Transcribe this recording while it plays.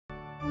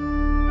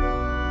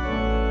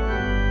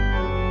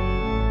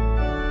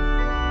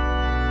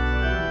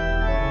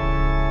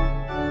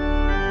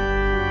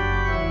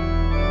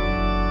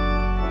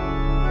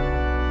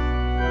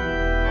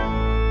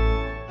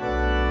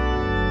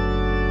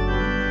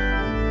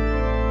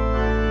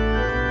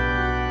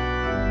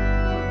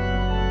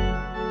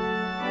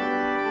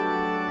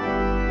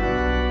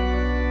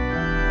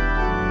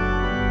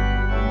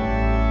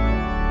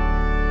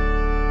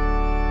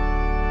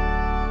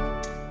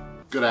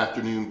Good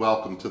afternoon,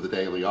 welcome to the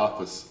Daily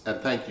Office,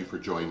 and thank you for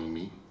joining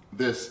me.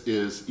 This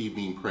is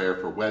evening prayer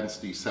for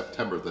Wednesday,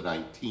 September the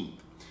 19th,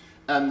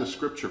 and the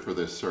scripture for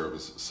this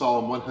service,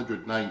 Psalm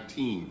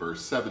 119,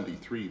 verse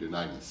 73 to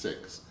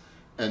 96,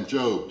 and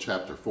Job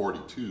chapter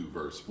 42,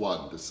 verse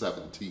 1 to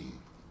 17.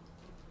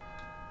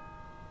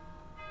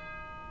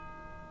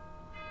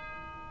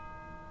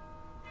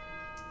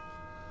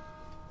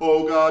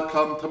 O God,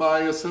 come to my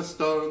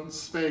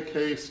assistance, make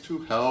haste to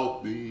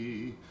help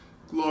me.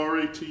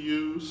 Glory to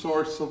you,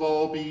 source of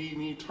all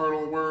being,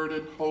 eternal Word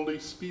and Holy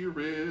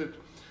Spirit,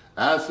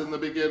 as in the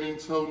beginning,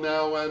 so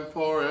now and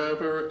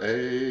forever.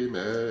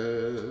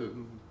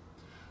 Amen.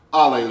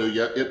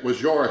 Alleluia, it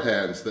was your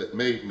hands that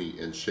made me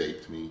and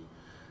shaped me.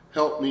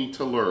 Help me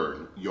to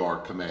learn your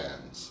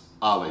commands.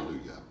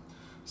 Alleluia.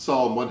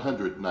 Psalm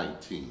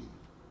 119.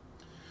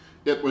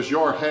 It was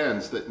your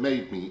hands that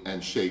made me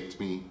and shaped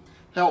me.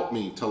 Help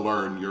me to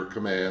learn your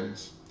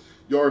commands.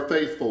 Your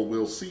faithful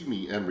will see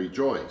me and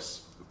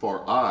rejoice,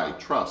 for I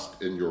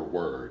trust in your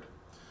word.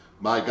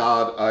 My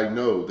God, I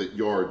know that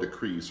your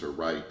decrees are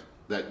right,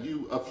 that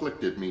you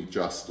afflicted me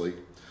justly.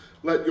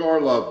 Let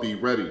your love be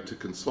ready to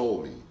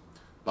console me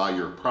by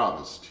your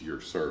promise to your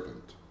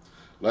servant.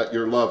 Let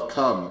your love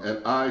come,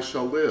 and I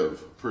shall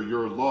live, for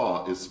your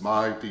law is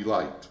my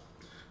delight.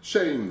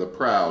 Shame the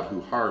proud who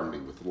harm me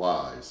with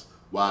lies,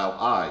 while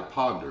I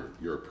ponder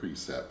your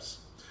precepts.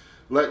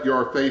 Let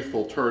your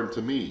faithful turn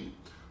to me,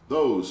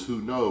 those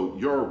who know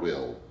your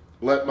will.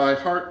 Let my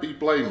heart be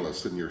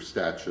blameless in your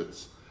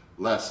statutes,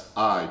 lest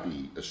I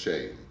be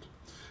ashamed.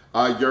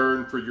 I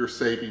yearn for your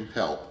saving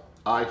help.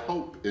 I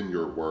hope in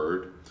your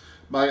word.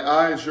 My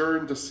eyes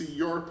yearn to see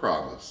your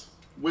promise.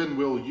 When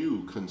will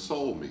you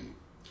console me?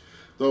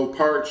 Though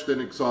parched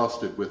and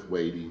exhausted with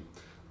waiting,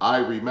 I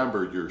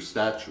remember your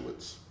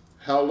statutes.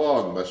 How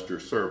long must your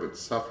servant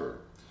suffer?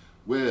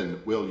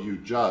 When will you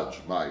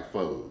judge my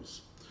foes?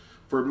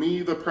 For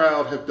me, the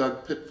proud have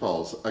dug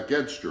pitfalls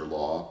against your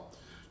law.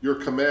 Your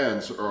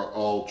commands are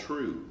all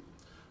true.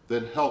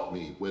 Then help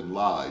me when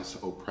lies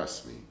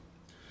oppress me.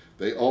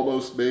 They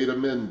almost made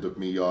amend of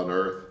me on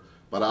earth,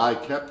 but I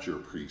kept your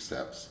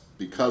precepts.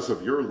 Because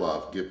of your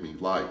love, give me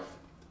life,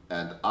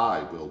 and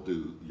I will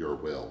do your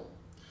will.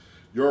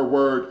 Your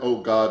word,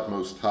 O God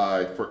Most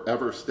High,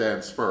 forever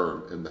stands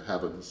firm in the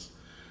heavens.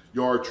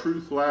 Your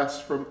truth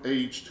lasts from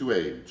age to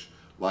age,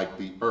 like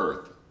the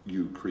earth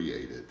you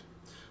created.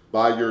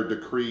 By your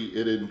decree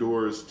it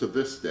endures to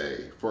this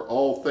day, for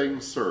all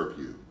things serve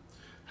you.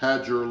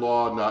 Had your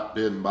law not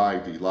been my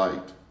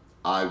delight,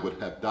 I would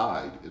have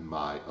died in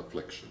my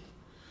affliction.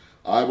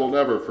 I will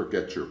never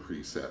forget your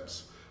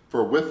precepts,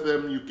 for with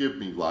them you give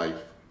me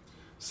life.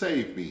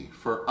 Save me,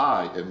 for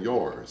I am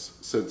yours,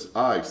 since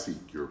I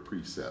seek your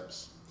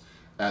precepts.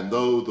 And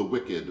though the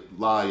wicked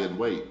lie in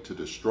wait to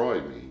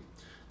destroy me,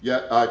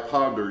 yet I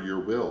ponder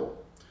your will.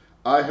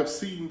 I have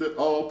seen that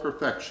all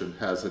perfection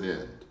has an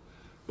end,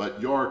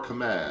 but your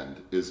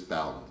command is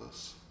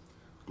boundless.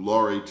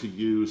 Glory to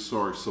you,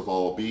 source of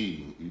all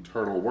being,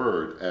 eternal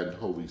Word and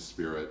Holy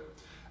Spirit,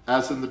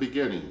 as in the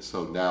beginning,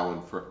 so now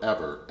and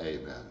forever.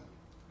 Amen.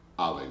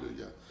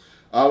 Alleluia.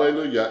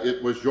 Alleluia,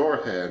 it was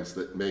your hands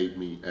that made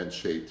me and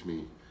shaped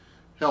me.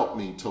 Help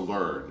me to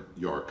learn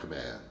your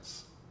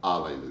commands.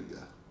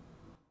 Alleluia.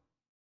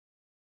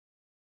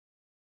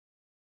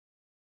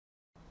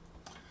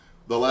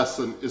 The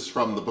lesson is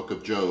from the book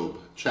of Job,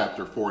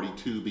 chapter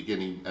 42,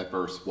 beginning at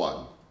verse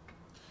 1.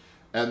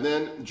 And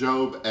then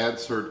Job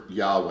answered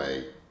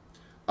Yahweh,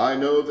 I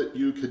know that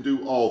you can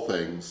do all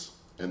things,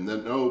 and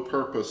that no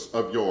purpose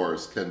of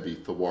yours can be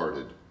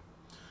thwarted.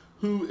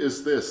 Who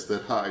is this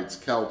that hides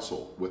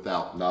counsel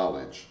without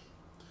knowledge?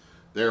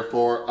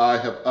 Therefore I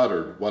have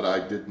uttered what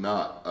I did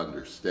not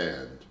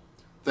understand,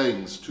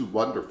 things too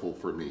wonderful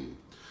for me,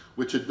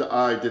 which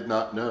I did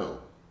not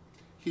know.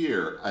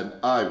 Hear, and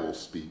I will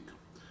speak.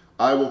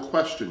 I will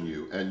question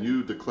you, and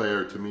you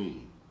declare to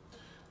me.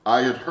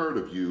 I had heard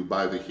of you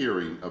by the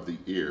hearing of the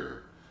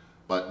ear,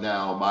 but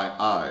now my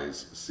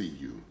eyes see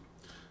you.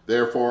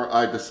 Therefore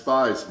I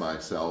despise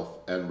myself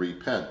and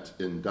repent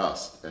in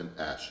dust and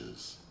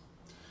ashes.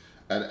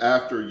 And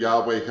after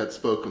Yahweh had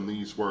spoken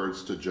these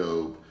words to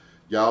Job,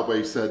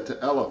 Yahweh said to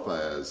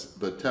Eliphaz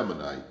the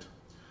Temanite,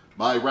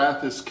 My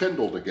wrath is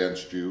kindled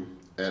against you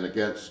and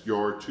against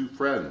your two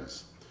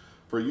friends,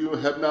 for you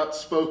have not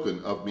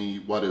spoken of me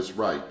what is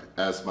right,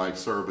 as my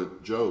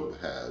servant Job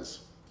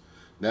has.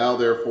 Now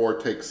therefore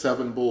take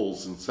 7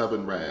 bulls and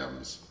 7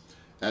 rams,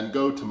 and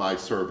go to my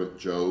servant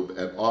Job,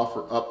 and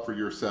offer up for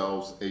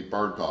yourselves a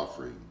burnt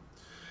offering.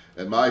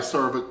 And my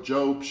servant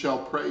Job shall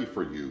pray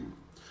for you,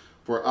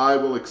 for I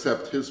will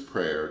accept his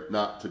prayer,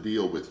 not to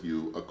deal with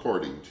you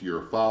according to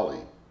your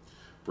folly.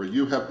 For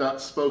you have not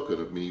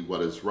spoken of me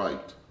what is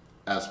right,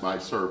 as my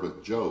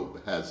servant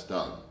Job has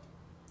done.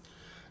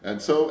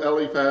 And so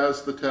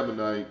Eliphaz the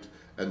Temanite,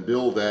 and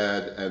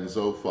Bildad and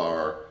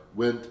Zophar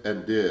went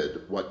and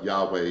did what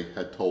Yahweh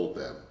had told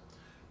them,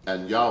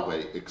 and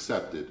Yahweh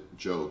accepted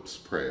Job's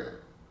prayer.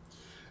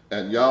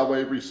 And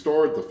Yahweh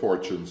restored the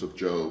fortunes of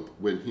Job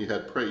when he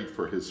had prayed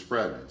for his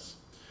friends.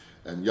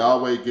 And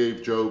Yahweh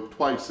gave Job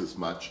twice as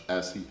much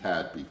as he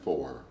had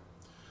before.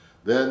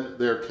 Then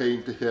there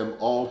came to him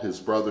all his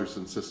brothers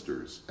and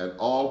sisters, and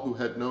all who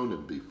had known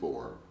him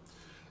before,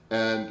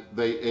 and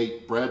they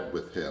ate bread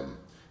with him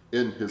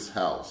in his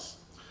house.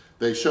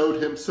 They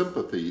showed him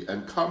sympathy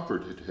and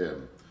comforted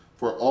him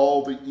for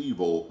all the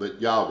evil that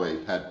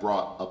Yahweh had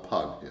brought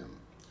upon him.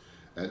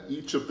 And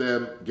each of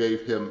them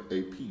gave him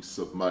a piece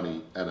of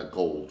money and a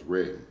gold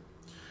ring.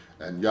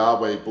 And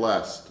Yahweh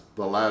blessed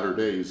the latter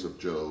days of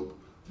Job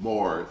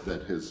more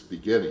than his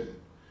beginning.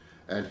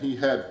 And he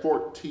had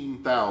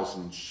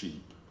 14,000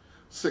 sheep,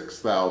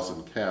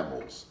 6,000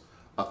 camels,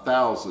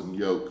 1,000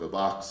 yoke of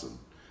oxen,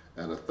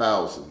 and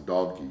 1,000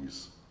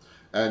 donkeys.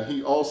 And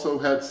he also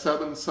had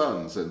 7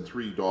 sons and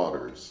 3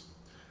 daughters.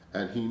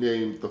 And he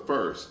named the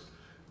first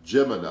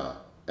Jimnah,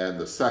 and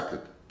the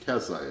second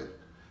Kezai,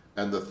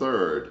 and the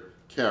third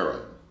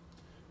Karen.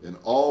 In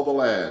all the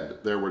land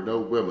there were no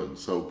women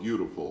so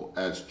beautiful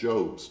as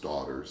Job's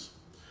daughters.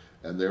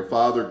 And their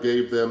father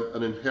gave them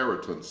an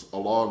inheritance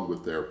along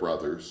with their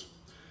brothers.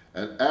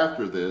 And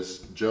after this,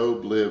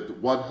 Job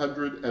lived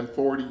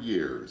 140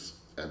 years,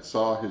 and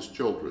saw his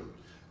children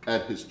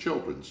and his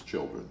children's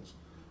children,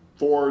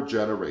 4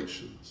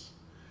 generations.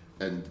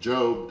 And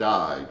Job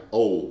died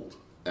old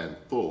and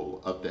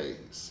full of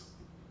days.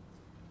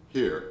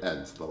 Here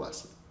ends the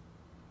lesson.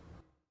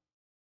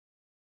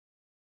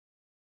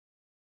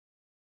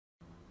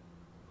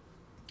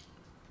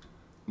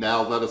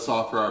 Now let us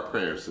offer our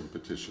prayers and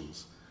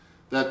petitions,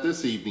 that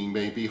this evening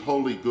may be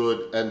wholly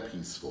good and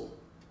peaceful,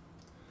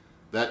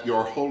 that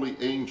your holy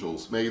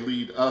angels may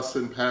lead us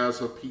in paths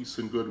of peace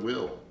and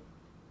goodwill,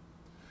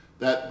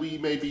 that we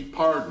may be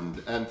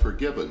pardoned and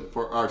forgiven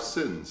for our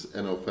sins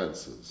and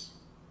offenses,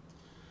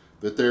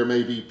 that there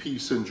may be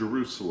peace in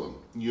Jerusalem,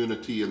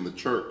 unity in the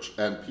church,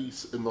 and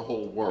peace in the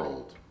whole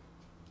world,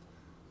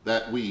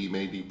 that we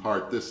may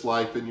depart this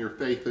life in your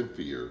faith and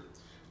fear,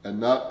 and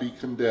not be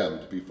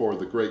condemned before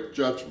the great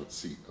judgment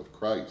seat of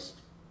Christ,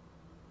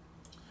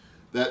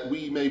 that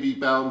we may be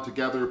bound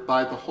together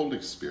by the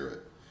Holy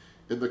Spirit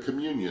in the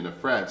communion of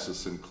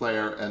Francis and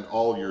Clare and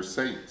all your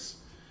saints,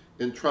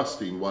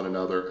 entrusting one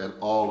another and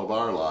all of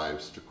our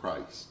lives to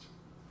Christ,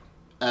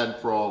 and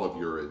for all of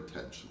your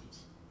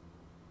intentions.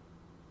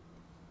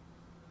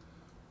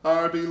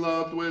 Our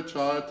beloved which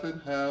art in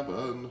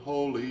heaven,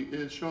 holy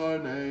is your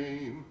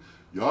name.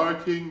 Your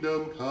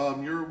kingdom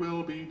come, your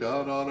will be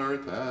done on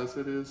earth as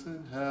it is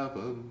in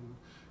heaven.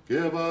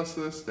 Give us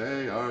this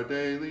day our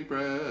daily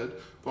bread.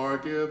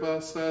 Forgive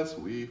us as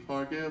we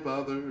forgive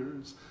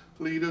others.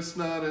 Lead us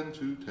not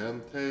into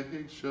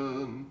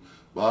temptation,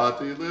 but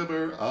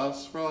deliver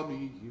us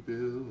from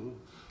evil.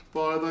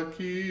 For the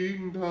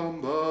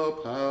kingdom, the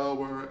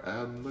power,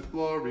 and the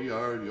glory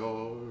are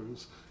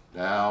yours,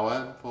 now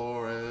and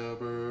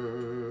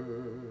forever.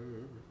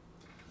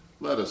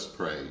 Let us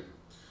pray.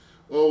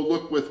 O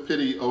look with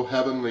pity, O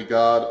heavenly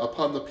God,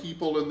 upon the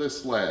people in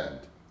this land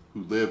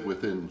who live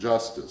with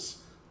injustice,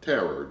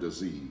 terror,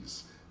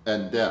 disease,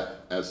 and death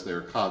as their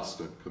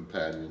constant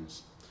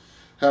companions.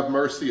 Have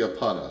mercy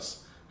upon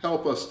us.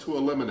 Help us to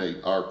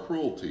eliminate our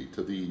cruelty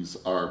to these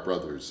our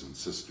brothers and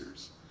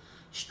sisters.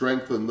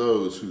 Strengthen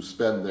those who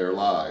spend their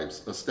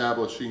lives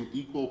establishing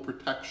equal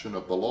protection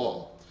of the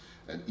law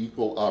and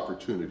equal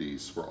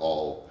opportunities for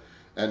all,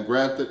 and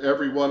grant that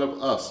every one of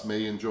us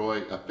may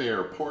enjoy a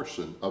fair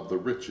portion of the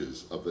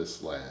riches of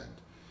this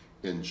land.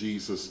 In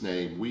Jesus'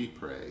 name we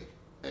pray.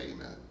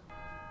 Amen.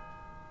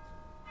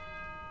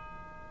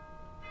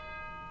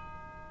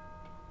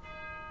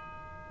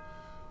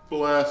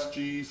 Bless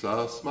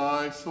Jesus,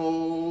 my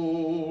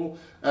soul,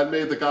 and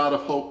may the God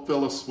of hope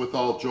fill us with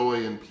all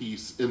joy and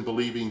peace in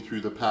believing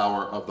through the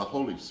power of the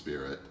Holy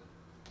Spirit.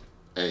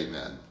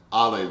 Amen.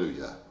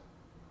 Alleluia.